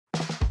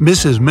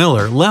Mrs.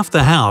 Miller left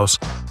the house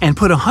and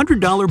put a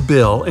 $100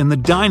 bill in the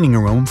dining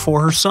room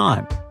for her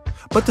son.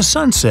 But the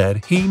son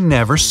said he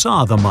never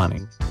saw the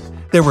money.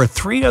 There were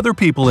 3 other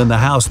people in the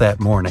house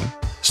that morning: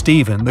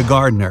 Stephen, the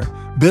gardener,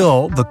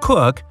 Bill, the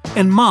cook,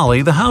 and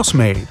Molly, the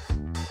housemaid.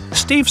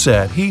 Steve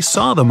said he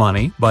saw the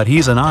money, but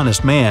he's an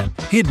honest man.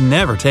 He'd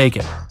never take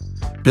it.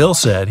 Bill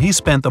said he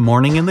spent the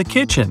morning in the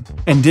kitchen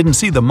and didn't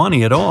see the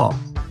money at all.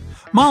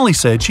 Molly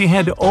said she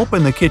had to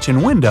open the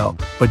kitchen window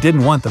but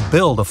didn't want the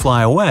bill to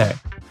fly away.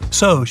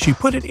 So she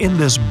put it in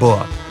this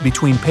book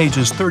between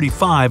pages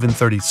 35 and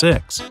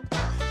 36.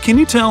 Can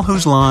you tell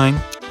who's lying?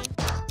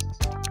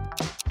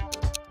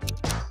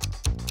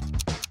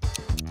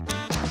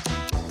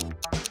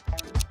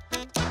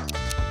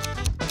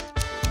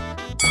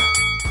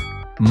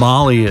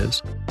 Molly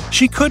is.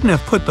 She couldn't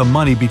have put the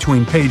money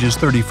between pages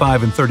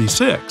 35 and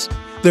 36.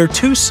 They're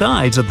 2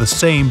 sides of the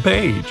same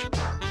page.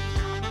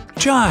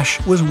 Josh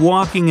was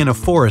walking in a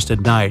forest at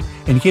night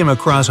and came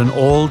across an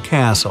old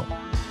castle.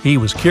 He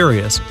was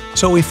curious,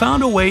 so he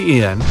found a way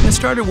in and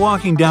started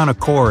walking down a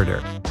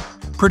corridor.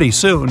 Pretty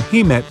soon,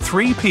 he met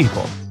 3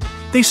 people.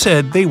 They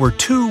said they were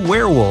 2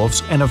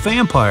 werewolves and a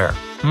vampire.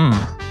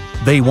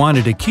 They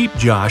wanted to keep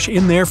Josh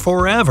in there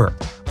forever,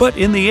 but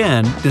in the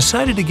end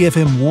decided to give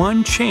him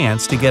one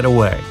chance to get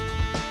away.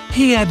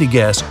 He had to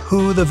guess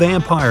who the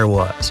vampire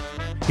was.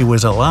 He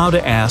was allowed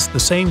to ask the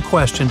same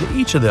question to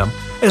each of them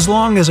as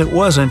long as it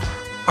wasn't,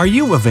 "Are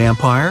you a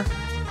vampire?"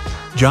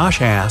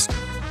 Josh asked,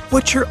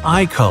 "What's your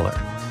eye color?"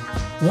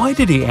 Why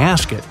did he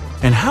ask it,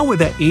 and how would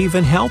that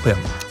even help him?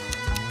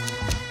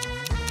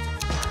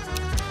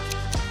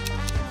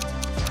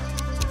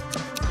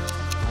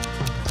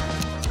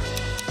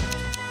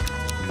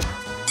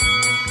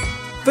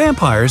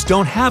 Vampires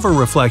don't have a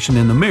reflection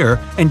in the mirror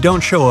and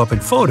don't show up in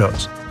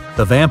photos.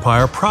 The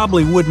vampire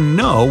probably wouldn't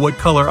know what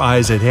color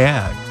eyes it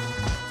had.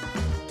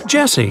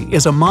 Jessie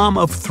is a mom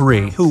of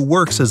 3 who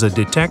works as a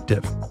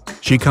detective.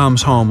 She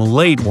comes home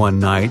late one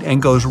night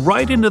and goes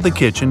right into the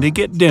kitchen to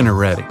get dinner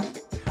ready.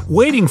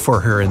 Waiting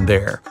for her in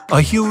there,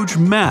 a huge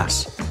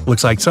mess.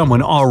 Looks like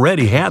someone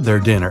already had their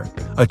dinner,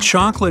 a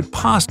chocolate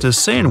pasta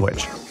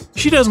sandwich.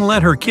 She doesn't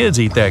let her kids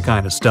eat that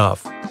kind of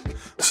stuff.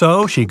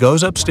 So she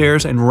goes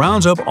upstairs and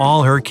rounds up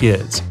all her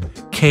kids.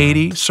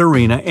 Katie,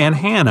 Serena, and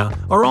Hannah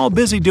are all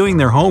busy doing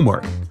their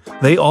homework.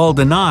 They all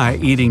deny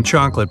eating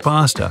chocolate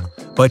pasta,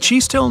 but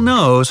she still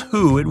knows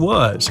who it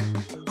was.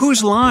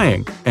 Who's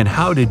lying, and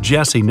how did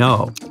Jessie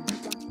know?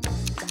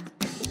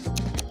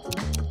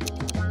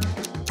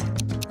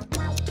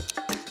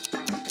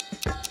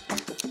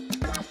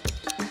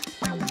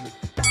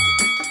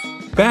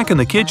 Back in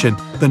the kitchen,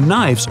 the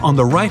knife's on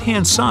the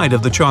right-hand side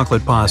of the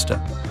chocolate pasta.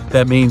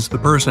 That means the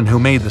person who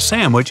made the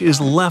sandwich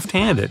is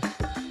left-handed.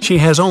 She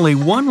has only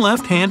one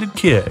left-handed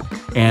kid,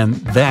 and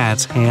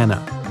that's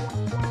Hannah.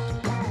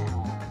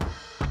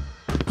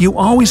 You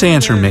always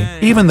answer me,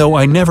 even though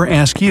I never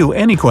ask you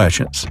any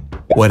questions.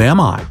 What am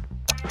I?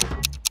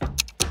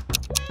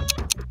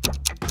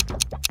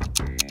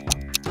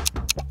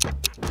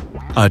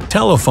 A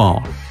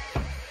telephone.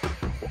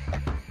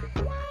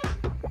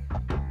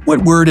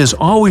 What word is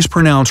always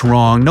pronounced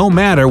wrong no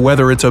matter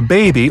whether it's a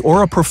baby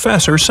or a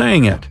professor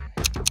saying it?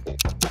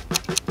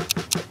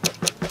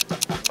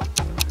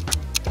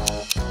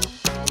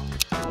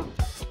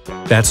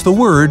 That's the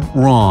word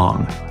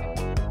wrong.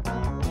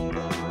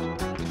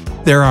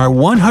 There are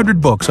 100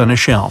 books on a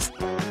shelf.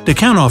 To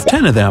count off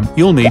 10 of them,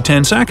 you'll need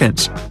 10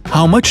 seconds.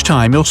 How much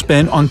time you'll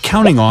spend on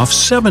counting off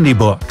 70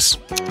 books?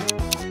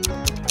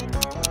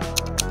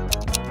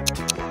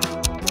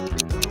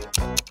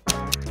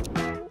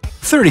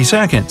 "30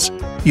 seconds.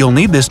 You'll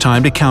need this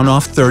time to count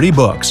off 30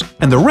 books,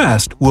 and the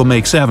rest will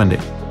make 70.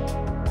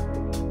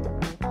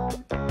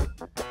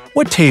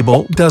 What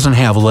table doesn't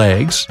have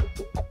legs?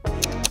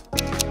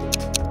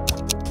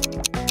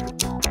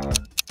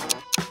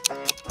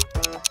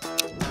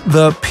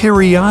 The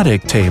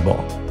periodic table.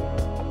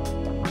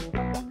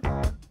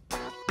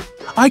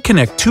 I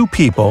connect 2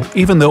 people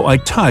even though I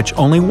touch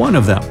only one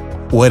of them.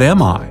 What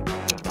am I?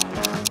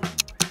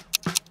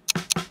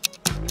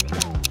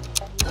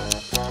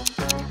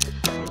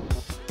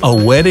 A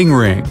wedding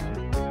ring.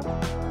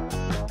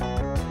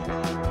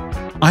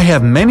 I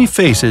have many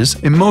faces,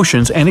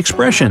 emotions, and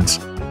expressions,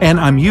 and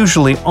I'm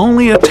usually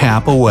only a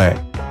tap away.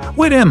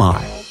 What am I?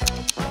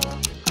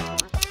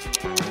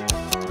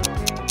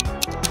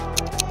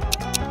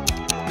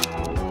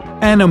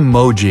 An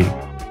emoji.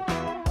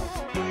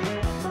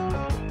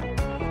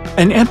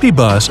 An empty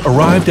bus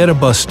arrived at a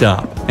bus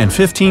stop, and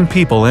 15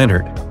 people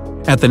entered.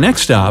 At the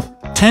next stop,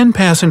 10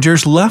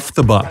 passengers left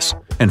the bus,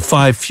 and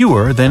 5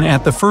 fewer than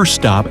at the first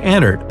stop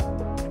entered.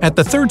 At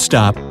the third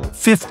stop,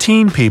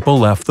 15 people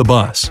left the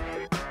bus.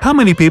 How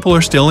many people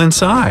are still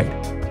inside?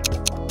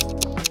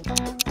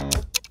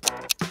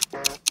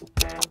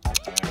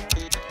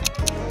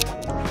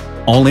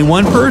 Only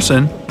one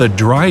person, the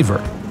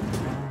driver.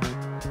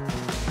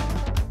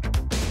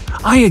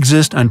 I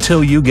exist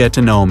until you get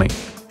to know me.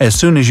 As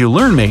soon as you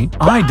learn me,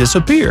 I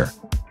disappear.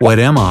 What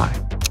am I?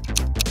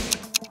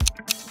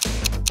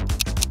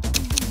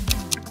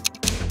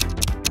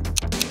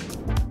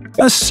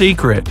 A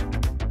secret.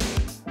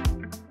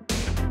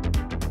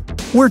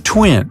 We're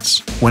twins.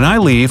 When I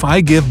leave,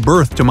 I give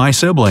birth to my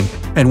sibling,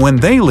 and when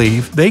they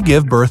leave, they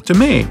give birth to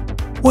me.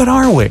 What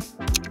are we?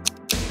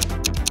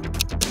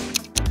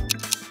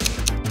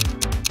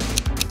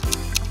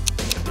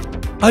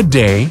 A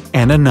day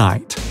and a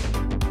night.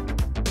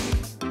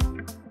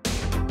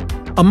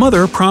 A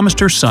mother promised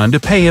her son to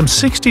pay him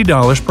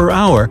 $60 per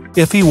hour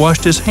if he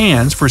washed his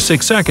hands for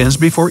 6 seconds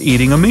before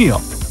eating a meal.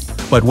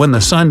 But when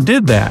the son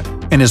did that,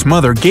 and his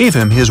mother gave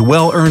him his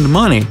well-earned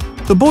money,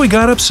 the boy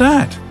got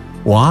upset.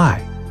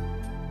 Why?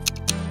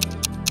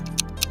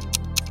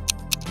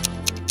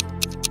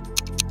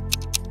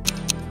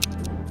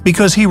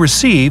 Because he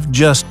received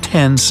just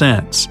 10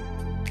 cents.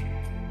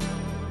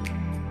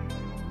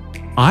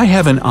 I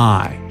have an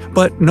eye,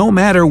 but no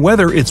matter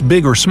whether it's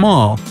big or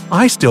small,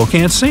 I still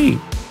can't see.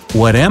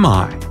 What am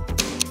I?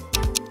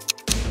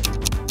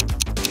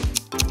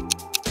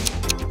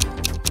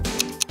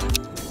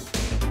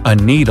 A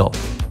needle.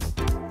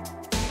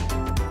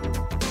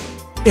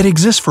 It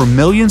exists for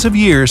millions of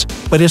years,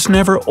 but it's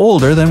never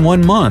older than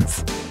 1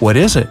 month. What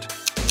is it?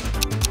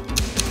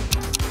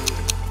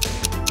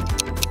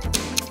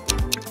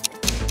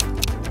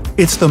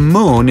 It's the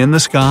moon in the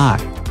sky.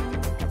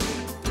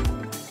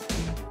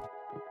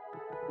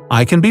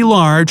 I can be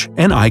large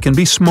and I can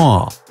be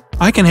small.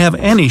 I can have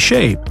any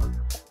shape.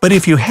 But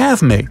if you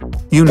have me,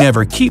 you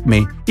never keep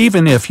me,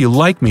 even if you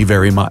like me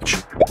very much.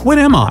 What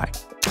am I?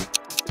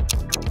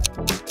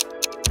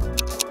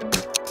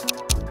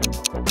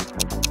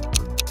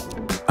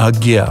 A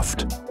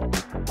gift.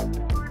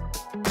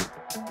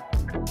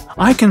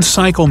 I can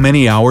cycle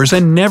many hours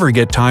and never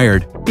get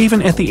tired,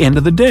 even at the end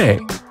of the day.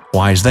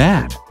 Why is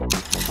that?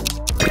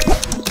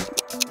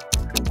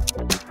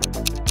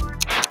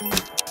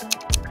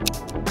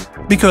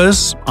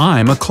 Because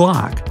I'm a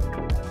clock.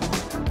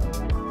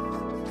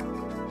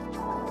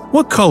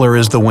 What color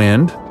is the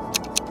wind?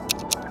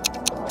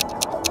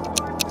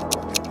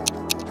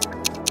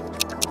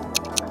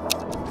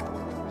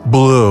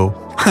 Blue.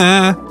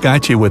 Ha!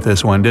 Got you with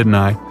this one, didn't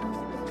I?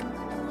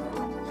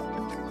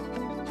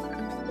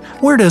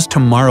 Where does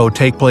tomorrow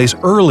take place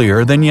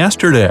earlier than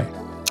yesterday?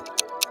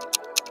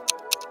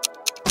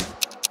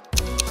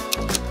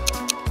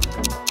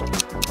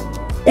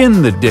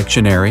 In the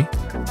dictionary.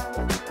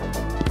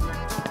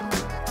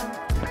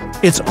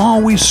 It's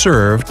always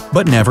served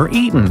but never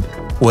eaten.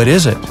 What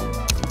is it?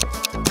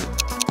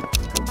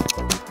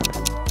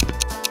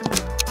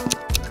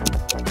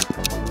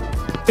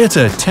 It's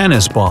a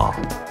tennis ball.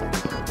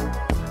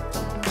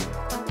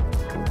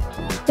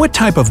 What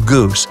type of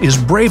goose is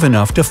brave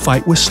enough to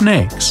fight with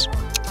snakes?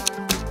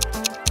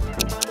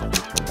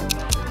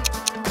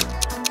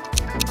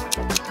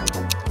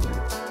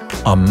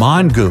 A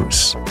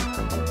mongoose.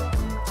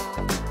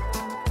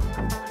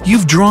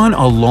 You've drawn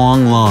a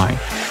long line.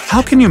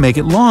 How can you make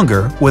it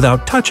longer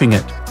without touching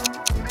it?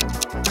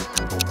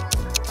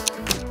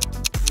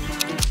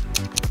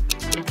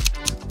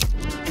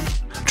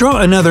 Draw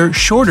another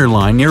shorter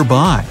line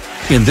nearby.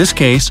 In this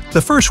case,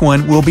 the first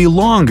one will be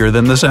longer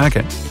than the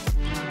second.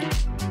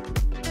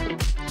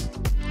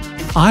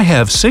 I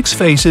have 6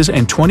 faces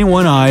and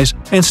 21 eyes,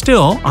 and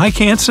still I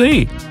can't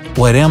see.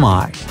 What am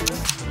I?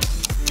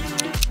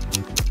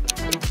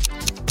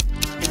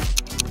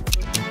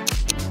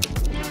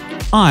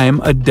 I'm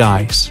a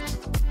dice.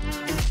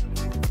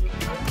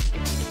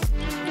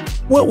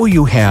 What will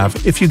you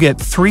have if you get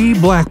 3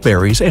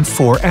 blackberries and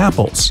 4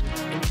 apples?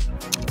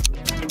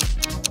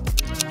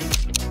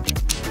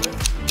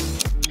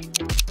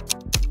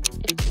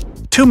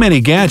 Too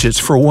many gadgets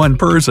for one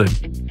person.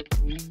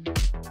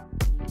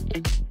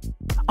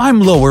 I'm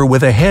lower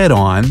with a head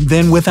on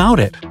than without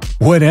it.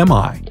 What am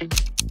I?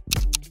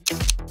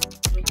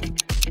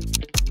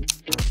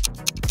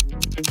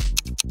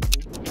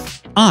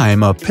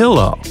 I'm a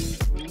pillow.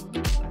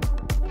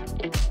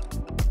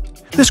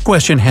 This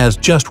question has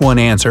just one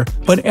answer,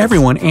 but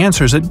everyone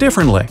answers it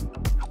differently.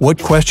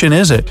 What question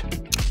is it?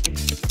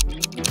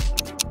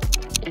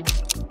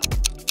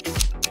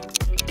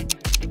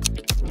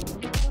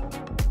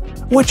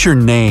 What's your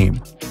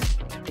name?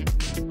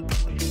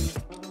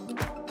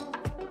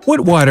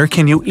 What water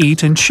can you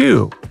eat and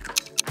chew?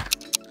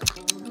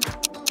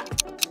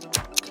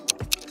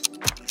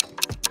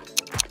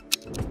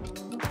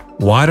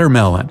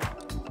 Watermelon.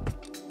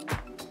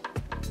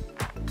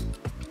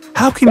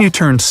 How can you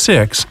turn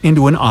 6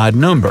 into an odd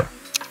number?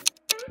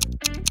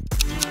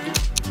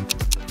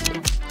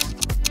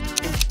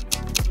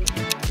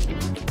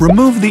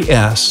 Remove the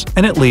S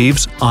and it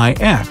leaves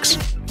IX.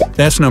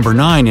 That's number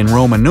 9 in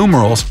Roman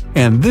numerals,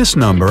 and this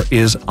number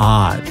is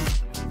odd.